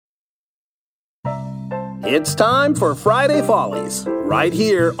It's time for Friday Follies, right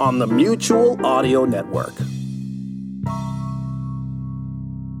here on the Mutual Audio Network.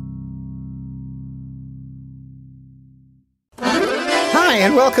 Hi,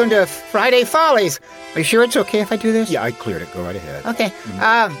 and welcome to Friday Follies. Are you sure it's okay if I do this? Yeah, I cleared it. Go right ahead. Okay.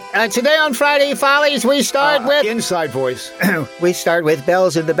 Today on Friday Follies, we start with... Inside voice. We start with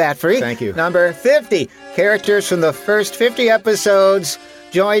Bells in the Bat Free. Thank you. Number 50. Characters from the first 50 episodes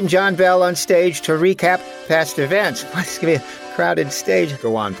join John Bell on stage to recap past events. It's going to be a crowded stage.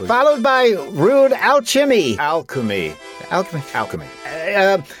 Go on, please. Followed by Rude Alchemy. Alchemy. Alchemy.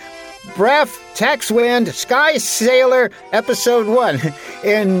 Bruff, Taxwind, Sky Sailor, Episode 1.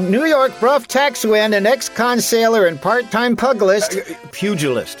 In New York, Bruff Taxwind, an ex-con sailor and part-time pugilist...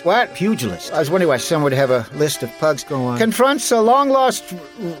 Pugilist. What? Pugilist. I was wondering why someone would have a list of pugs. Go on. Confronts a long-lost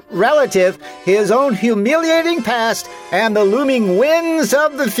relative, his own humiliating past, and the looming winds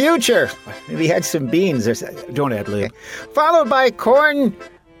of the future. Maybe he had some beans or something. Don't ad-lib. Followed by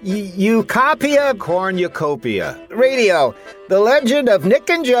Cornucopia Radio, The Legend of Nick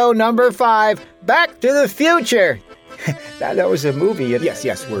and Joe, number 5, Back to the Future. that was a movie.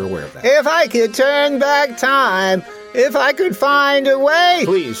 Yes, we're aware of that. If I could turn back time, if I could find a way.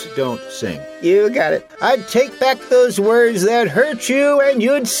 Please don't sing. You got it. I'd take back those words that hurt you and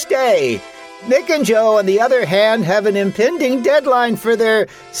you'd stay. Nick and Joe, on the other hand, have an impending deadline for their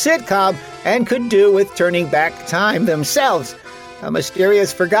sitcom and could do with turning back time themselves. A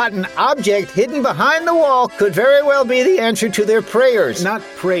mysterious forgotten object hidden behind the wall could very well be the answer to their prayers. Not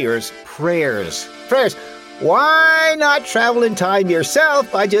prayers, prayers. Prayers. Why not travel in time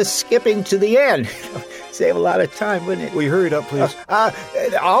yourself by just skipping to the end? Save a lot of time, wouldn't it? Will you hurry it up, please?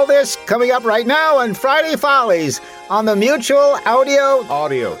 All this coming up right now on Friday Follies on the Mutual Audio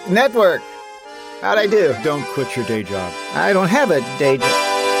Audio Network. How'd I do? Don't quit your day job. I don't have a day job.